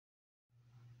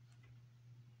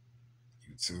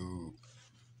YouTube?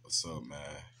 What's up, man?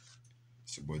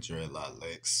 It's your boy Dreadlock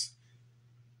Lex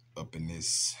up in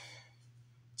this,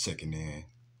 checking in.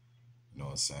 You know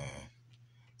what I'm saying?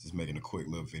 Just making a quick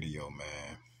little video,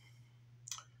 man.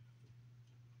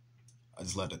 I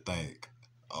just like to thank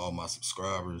all my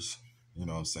subscribers. You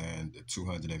know what I'm saying? The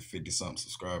 250 something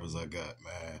subscribers I got,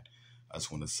 man. I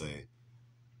just want to say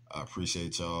I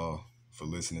appreciate y'all for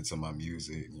listening to my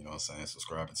music. You know what I'm saying?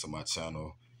 Subscribing to my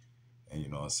channel. And you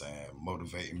know what I'm saying,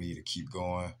 motivating me to keep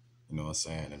going, you know what I'm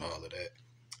saying, and all of that.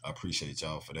 I appreciate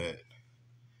y'all for that.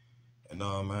 And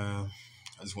man,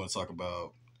 I just want to talk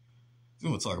about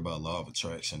law of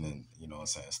attraction and you know what I'm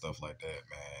saying, stuff like that,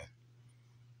 man.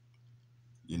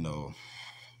 You know,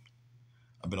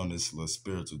 I've been on this little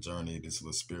spiritual journey, this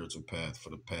little spiritual path for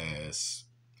the past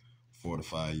 4 to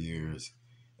 5 years.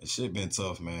 And shit been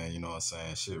tough, man, you know what I'm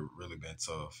saying? Shit really been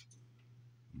tough.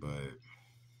 But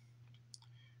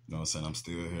you know what I'm saying, I'm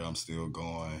still here, I'm still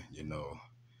going, you know.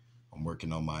 I'm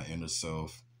working on my inner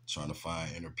self, trying to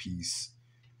find inner peace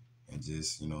and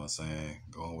just, you know what I'm saying,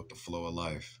 going with the flow of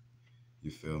life.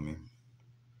 You feel me?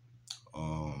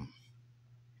 Um,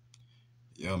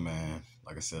 yeah, man.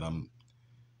 Like I said, I'm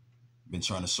been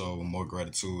trying to show more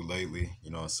gratitude lately,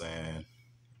 you know what I'm saying,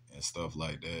 and stuff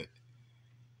like that.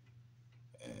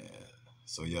 And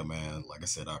so yeah, man, like I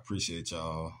said, I appreciate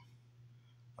y'all.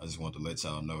 I just want to let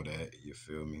y'all know that, you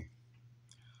feel me?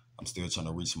 I'm still trying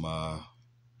to reach my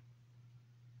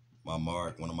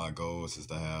mark. One of my goals is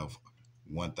to have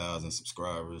 1,000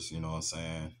 subscribers, you know what I'm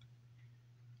saying?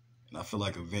 And I feel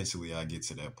like eventually I get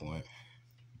to that point.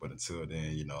 But until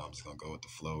then, you know, I'm just going to go with the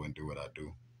flow and do what I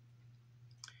do.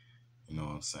 You know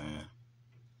what I'm saying?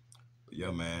 But yeah,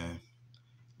 man,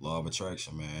 law of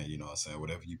attraction, man. You know what I'm saying?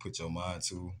 Whatever you put your mind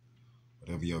to,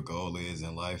 whatever your goal is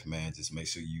in life, man, just make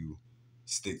sure you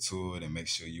stick to it and make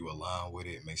sure you align with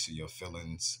it. Make sure your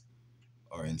feelings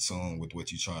are in tune with what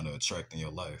you're trying to attract in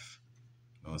your life.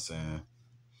 You know what I'm saying?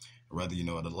 Whether you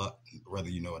know it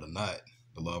or not,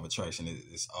 the law of attraction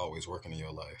is always working in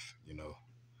your life, you know?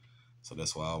 So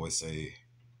that's why I always say,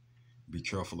 be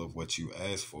careful of what you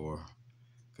ask for,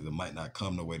 because it might not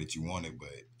come the way that you want it,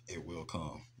 but it will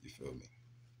come. You feel me?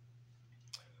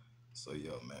 So,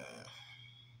 yo, man.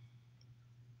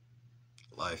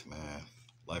 Life, man.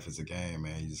 Life is a game,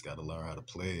 man. You just got to learn how to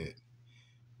play it.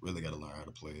 Really got to learn how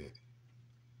to play it.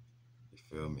 You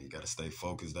feel me? You got to stay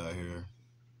focused out here.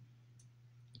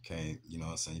 You can't, you know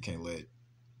what I'm saying? You can't let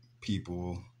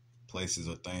people, places,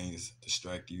 or things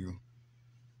distract you.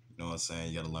 You know what I'm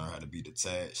saying? You got to learn how to be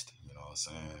detached. You know what I'm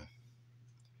saying?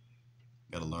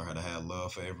 You got to learn how to have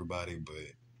love for everybody,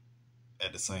 but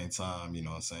at the same time, you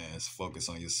know what I'm saying, it's focus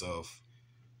on yourself,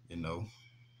 you know.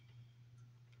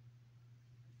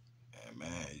 And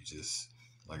man, you just,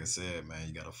 like I said, man,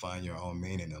 you gotta find your own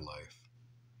meaning in life.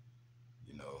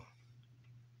 You know,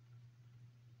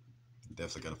 you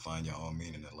definitely gotta find your own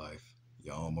meaning in life,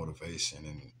 your own motivation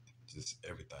and just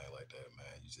everything like that,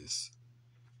 man. You just,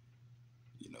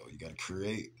 you know, you gotta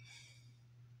create.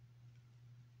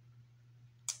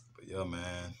 But yeah,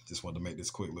 man, just wanted to make this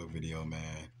quick little video,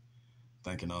 man.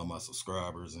 Thanking all my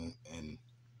subscribers and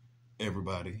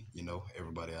everybody, you know,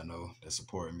 everybody I know that's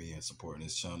supporting me and supporting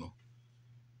this channel.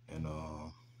 And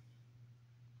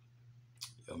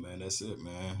yeah, man, that's it,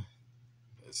 man.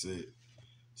 That's it.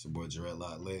 It's your boy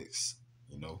Dreadlock Lex,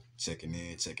 you know, checking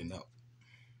in, checking out.